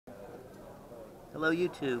Hello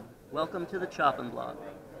YouTube, welcome to the Chopping Block.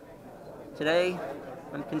 Today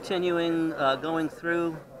I'm continuing going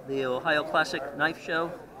through the Ohio Classic Knife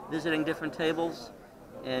Show, visiting different tables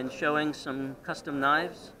and showing some custom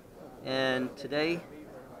knives. And today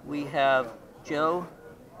we have Joe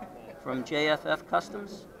from JFF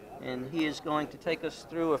Customs, and he is going to take us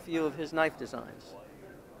through a few of his knife designs.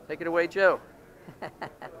 Take it away, Joe.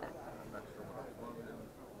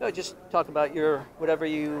 No, just talk about your whatever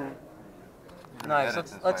you knives.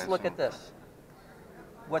 Let's look at this.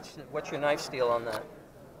 What's your knife steel on that?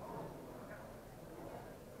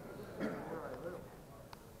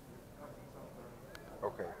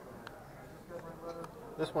 Okay.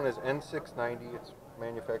 This one is N690. It's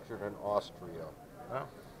manufactured in Austria. Wow.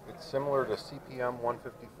 It's similar to CPM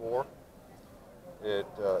 154. It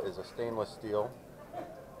is a stainless steel.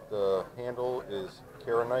 The handle is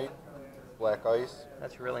Karenite, black ice,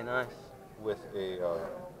 That's really nice. with a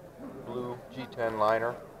blue G10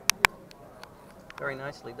 liner. Very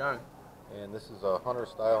nicely done. And this is a hunter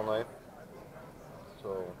style knife.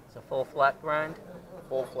 So It's a full flat grind.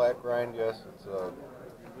 full flat grind, yes. It's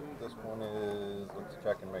this one is, let's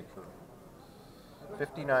check and make sure,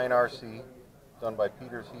 59 RC, done by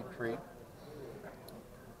Peter's Heat Treat.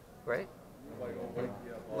 Great. And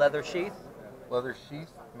leather sheath. Leather sheath,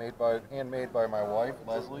 handmade by my wife,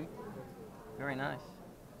 Leslie. Very nice.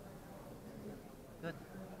 Good.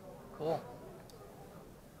 Cool.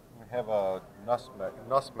 We have a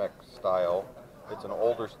Nussmec style. It's an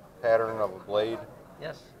older pattern of a blade,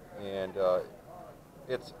 Yes. and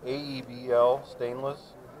it's AEBL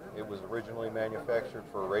stainless. It was originally manufactured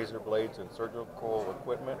for razor blades and surgical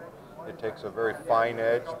equipment. It takes a very fine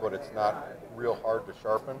edge, but it's not real hard to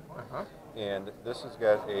sharpen. Uh-huh. And this has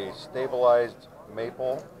got a stabilized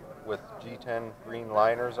maple with G10 green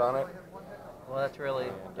liners on it. Well, that's really,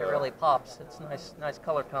 it really pops. It's nice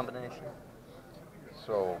color combination.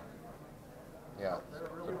 So, yeah,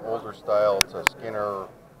 it's an older style. It's a Skinner.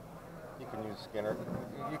 You can use Skinner.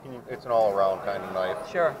 It's an all-around kind of knife.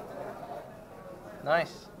 Sure.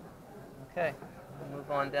 Nice. Okay. We'll move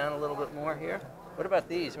on down a little bit more here. What about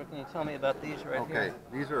these? What can you tell me about these right here? Okay,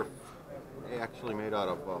 these are actually made out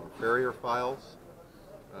of farrier files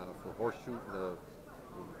for horseshoe. The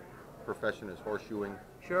profession is horseshoeing.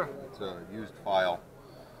 Sure. It's a used file,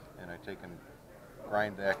 and I take and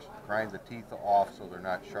grind the teeth off so they're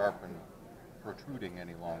not sharp and protruding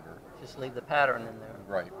any longer. Just leave the pattern in there.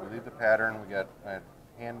 Right. We leave the pattern. We got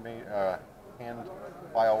handmade hand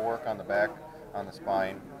file work on the back, on the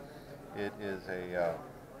spine. It is a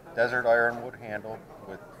desert ironwood handle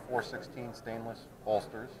with 416 stainless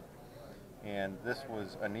bolsters, and this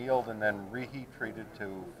was annealed and then reheat treated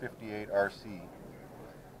to 58 RC.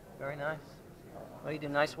 Very nice. Well, you do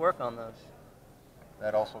nice work on those.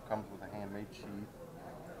 That also comes with a handmade sheath.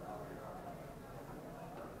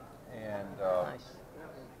 And Nice.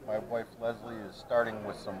 my wife Leslie is starting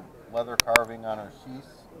with some leather carving on her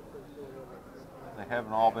sheaths. They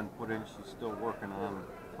haven't all been put in. She's still working on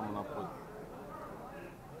coming up with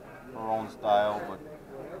her own style, but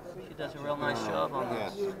She does a real nice job on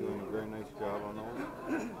yes, those. she's doing a very nice job on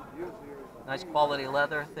those. Nice quality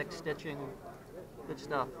leather, thick stitching. Good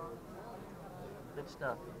stuff. Good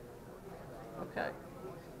stuff. Okay.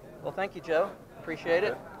 Well, thank you, Joe. Appreciate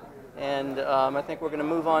it. And I think we're going to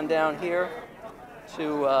move on down here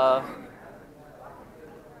to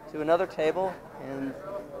another table, and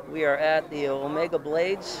we are at the Omega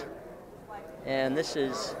Blades, and this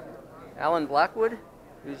is Alan Blackwood,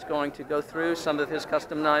 who's going to go through some of his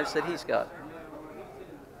custom knives that he's got.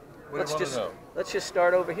 Let's just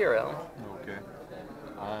start over here, Alan. Okay.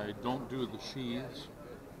 I don't do the sheaths.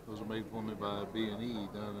 Those are made for me by B&E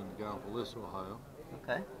down in Galvalis, Ohio.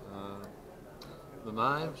 Okay. The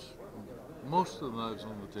knives, most of the knives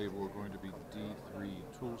on the table are going to be D3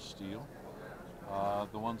 tool steel.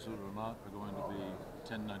 The ones that are not are going to be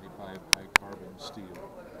 1095 high carbon steel.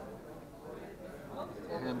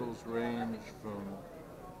 Handles range from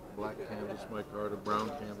black canvas micarta, brown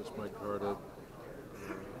canvas micarta,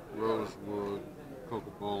 rosewood,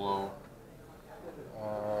 cocobolo.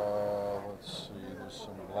 Let's see, there's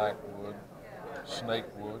some blackwood,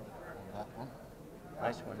 snakewood on that one.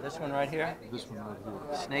 Nice one. This one right here, This one right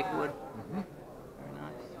here. Snakewood. Mm-hmm. Very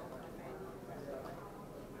nice.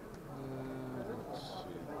 Let's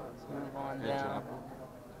see. Let's move on Edge down. apple,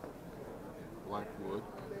 blackwood.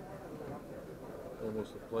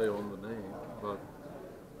 Almost a play on the name, but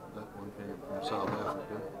that one came from South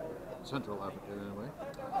Africa, Central Africa anyway.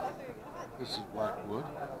 This is blackwood,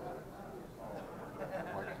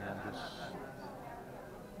 white canvas.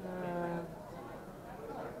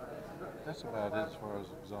 That's about it as far as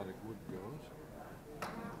exotic wood goes.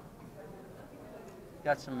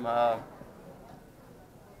 got some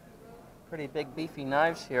pretty big beefy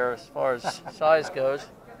knives here as far as size goes.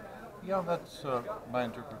 Yeah, that's my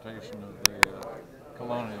interpretation of the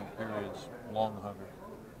colonial period's long hunter.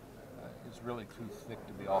 It's really too thick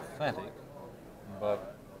to be authentic,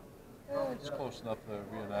 but it's close enough to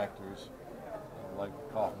reenactors like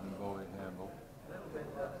the Coffin Bowie handle.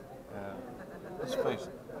 And let's face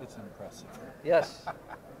it, it's impressive. Yes.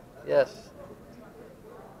 Yes.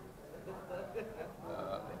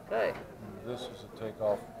 Okay. This is a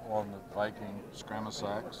takeoff on the Viking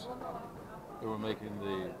Scramasax. They were making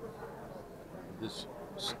this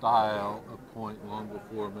style of point long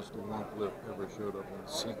before Mr. Wonkliffe ever showed up on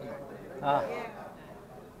the scene. Ah.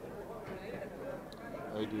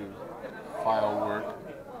 I do file work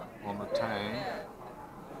on the Tang.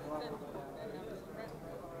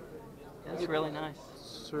 That's really nice.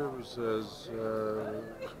 Serves as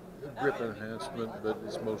grip enhancement, but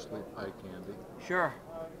it's mostly eye candy. Sure.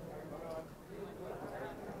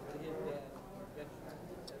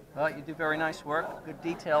 Well, you do very nice work. Good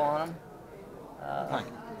detail on them. Thank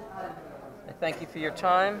you. I thank you for your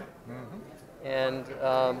time. Mm-hmm. And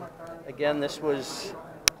again, this was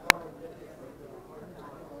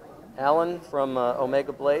Alan from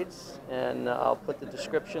Omega Blades, and I'll put the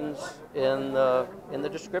descriptions in the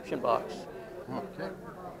description box. Okay.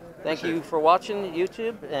 Thank you for watching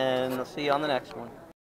YouTube, and I'll see you on the next one.